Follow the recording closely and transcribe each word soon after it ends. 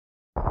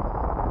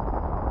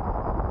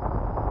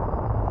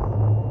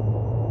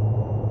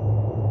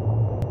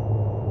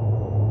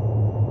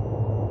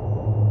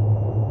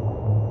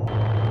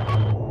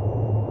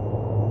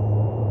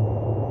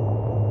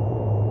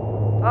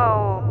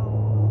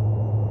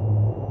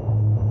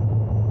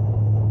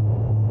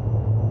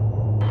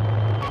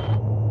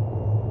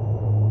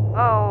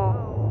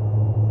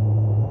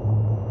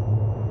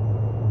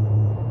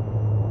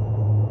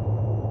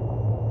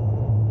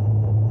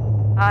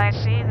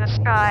the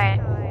sky.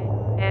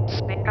 It's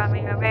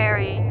becoming a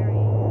very,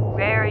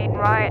 very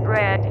bright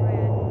red,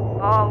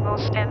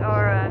 almost an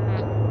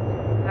orange,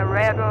 a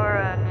red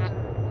orange.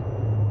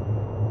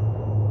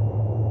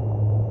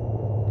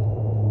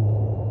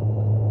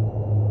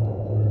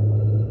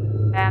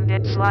 And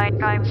it's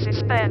like I'm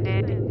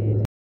suspended.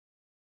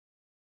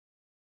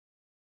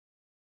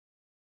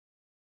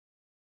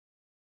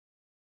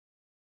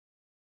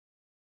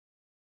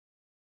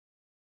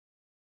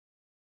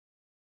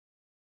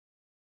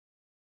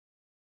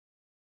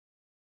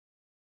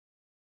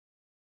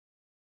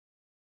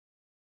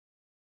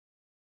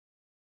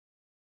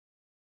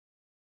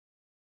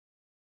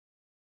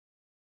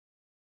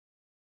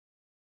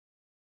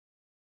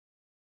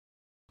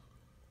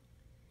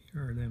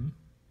 Here are them.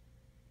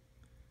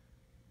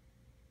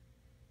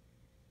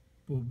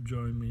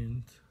 Pobjoy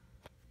Mint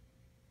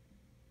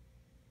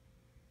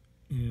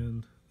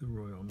and the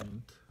Royal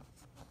Mint.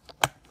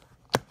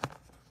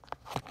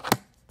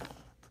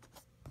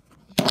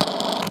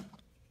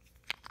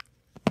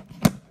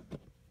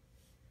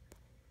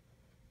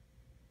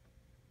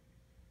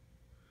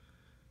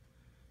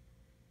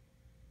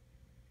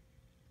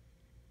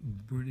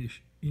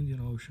 British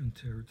Indian Ocean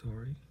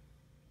Territory,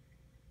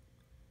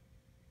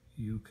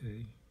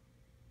 UK.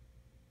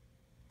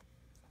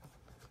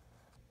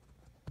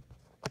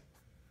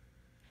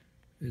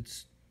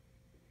 It's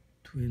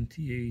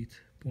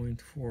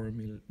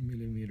 28.4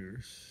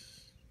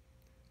 millimeters,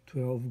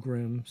 12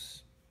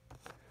 grams.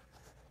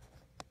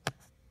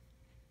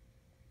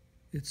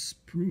 It's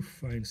proof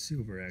fine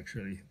silver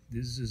actually.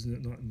 This is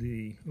not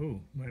the,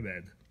 oh my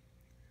bad.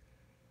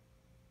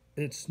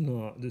 It's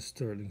not the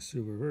sterling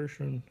silver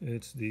version,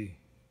 it's the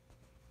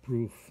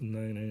proof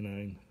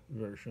 999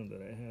 version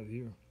that I have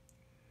here.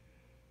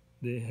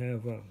 They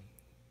have a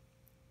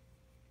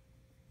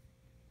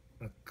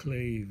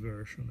clay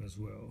version as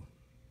well.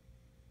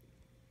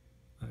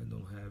 I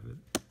don't have it,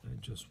 I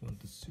just want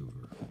the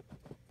silver.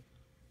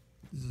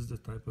 This is the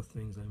type of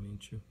things I'm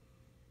into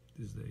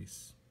these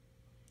days.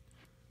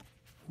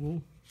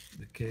 Cool,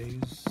 the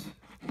case,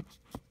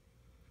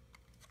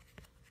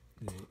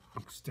 the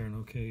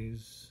external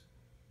case,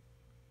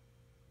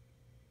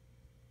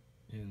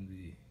 and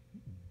the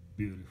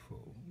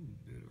beautiful,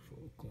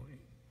 beautiful coin.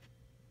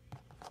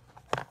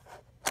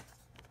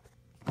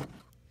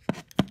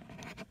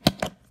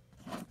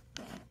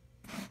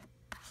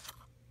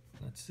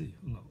 Let's see,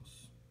 who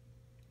knows?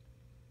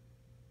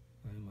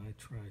 I might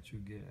try to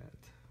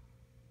get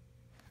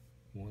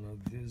one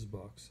of these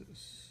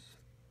boxes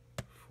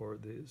for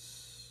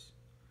this,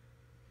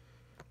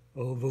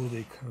 although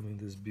they come in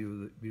this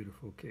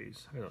beautiful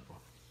case. I don't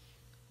know.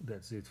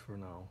 That's it for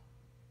now.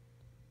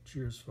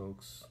 Cheers,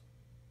 folks.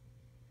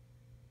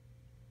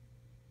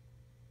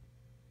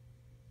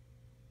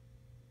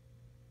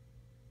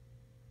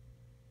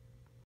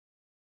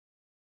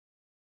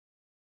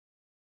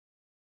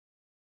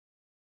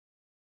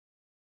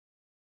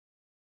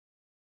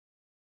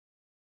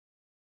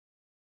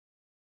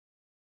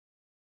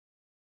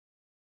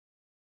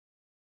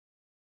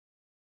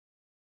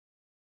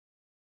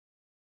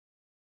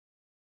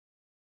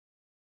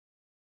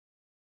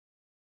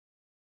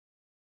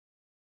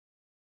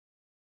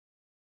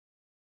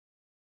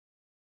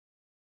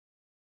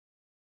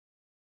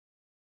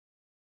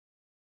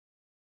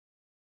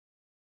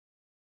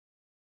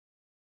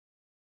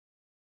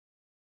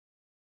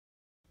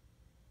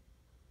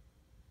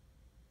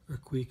 A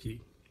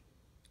quickie.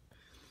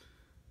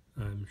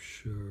 I'm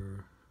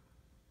sure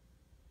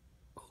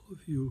all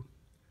of you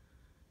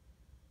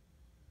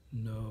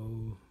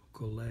know,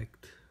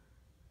 collect,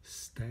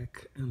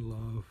 stack and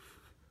love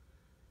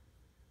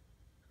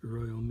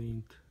Royal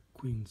Mint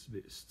Queen's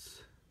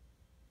Beasts.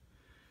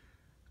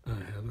 I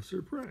have a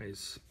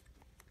surprise.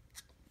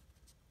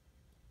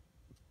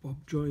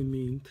 Pobjoy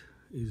Mint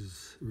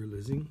is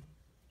releasing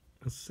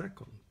a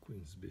second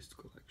Queen's Beast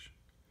collection.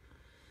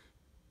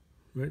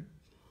 Right?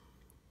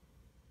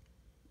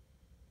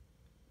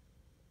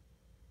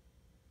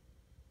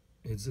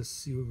 It's a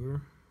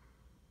silver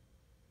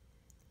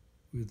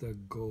with a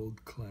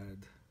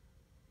gold-clad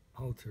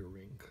outer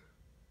ring.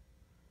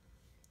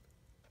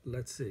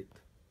 Let's see it.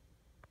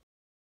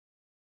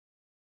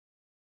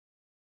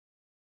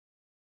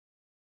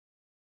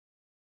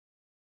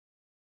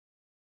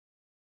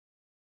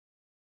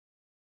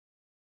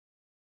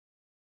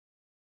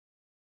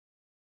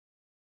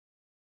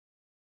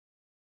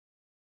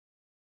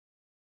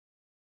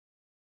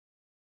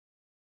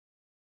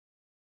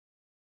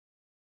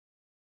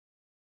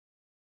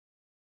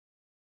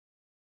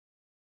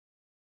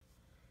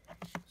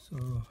 So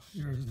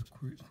here's the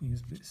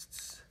Queen's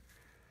Beasts,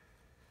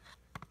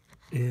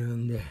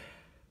 and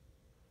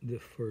the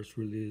first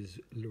release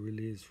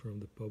from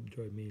the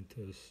Pobjoy Mint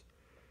is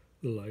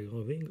the Lion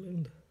of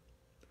England.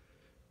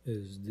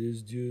 Is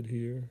this dude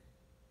here?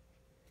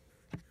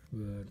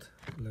 But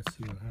let's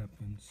see what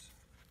happens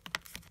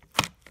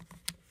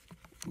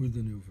with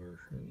the new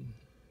version.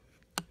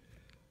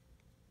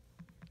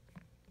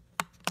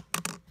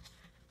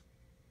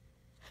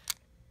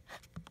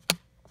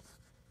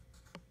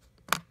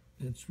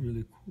 It's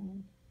really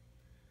cool.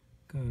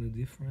 kind of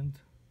different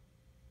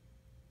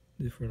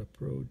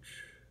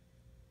approach.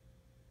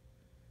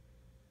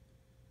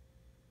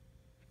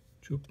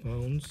 2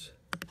 pounds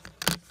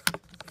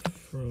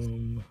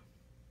from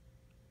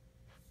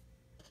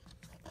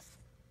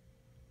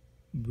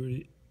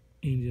British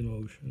Indian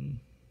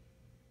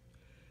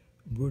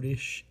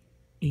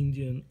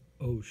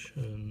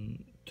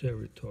Ocean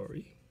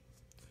territory,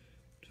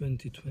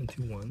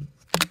 2021.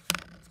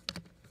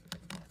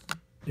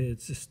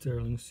 It's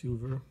sterling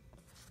silver,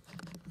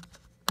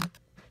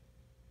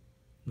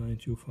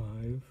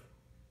 925.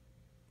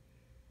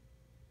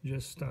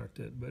 Just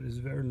started, but it's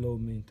very low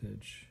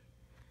mintage.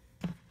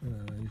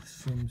 It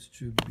seems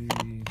to be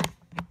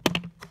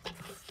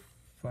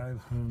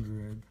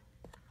 500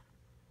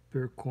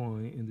 per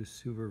coin in the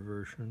silver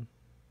version.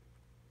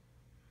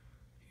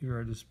 Here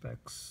are the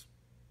specs.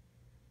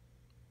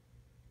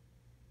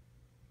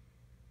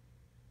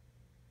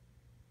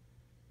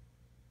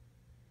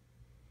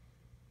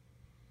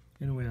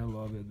 Anyway, I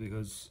love it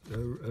because I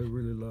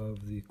really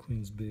love the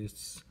Queen's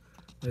Beasts.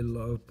 I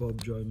love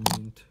Pobjoy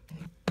Mint.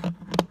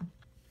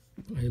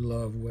 I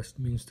love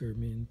Westminster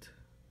Mint.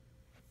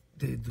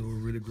 They do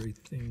really great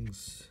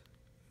things.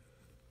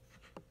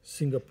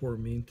 Singapore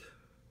Mint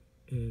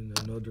in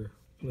another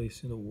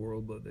place in the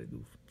world, but they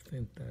do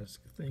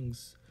fantastic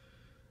things.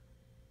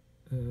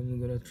 I'm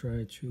gonna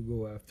try to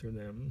go after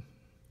them.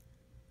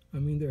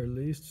 I'm in their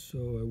list,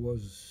 so I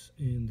was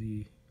in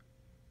the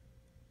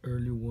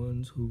early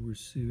ones who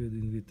received the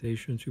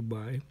invitation to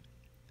buy.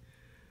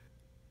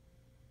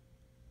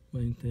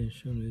 My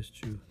intention is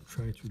to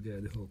try to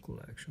get the whole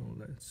collection.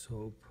 Let's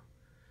hope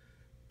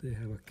they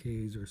have a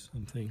case or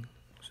something.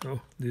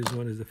 So this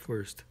one is the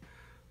first.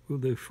 Will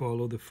they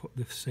follow the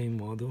same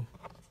model?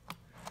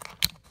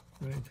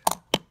 Right.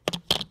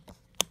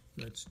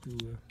 Let's do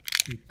a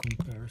quick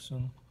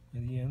comparison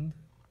at the end.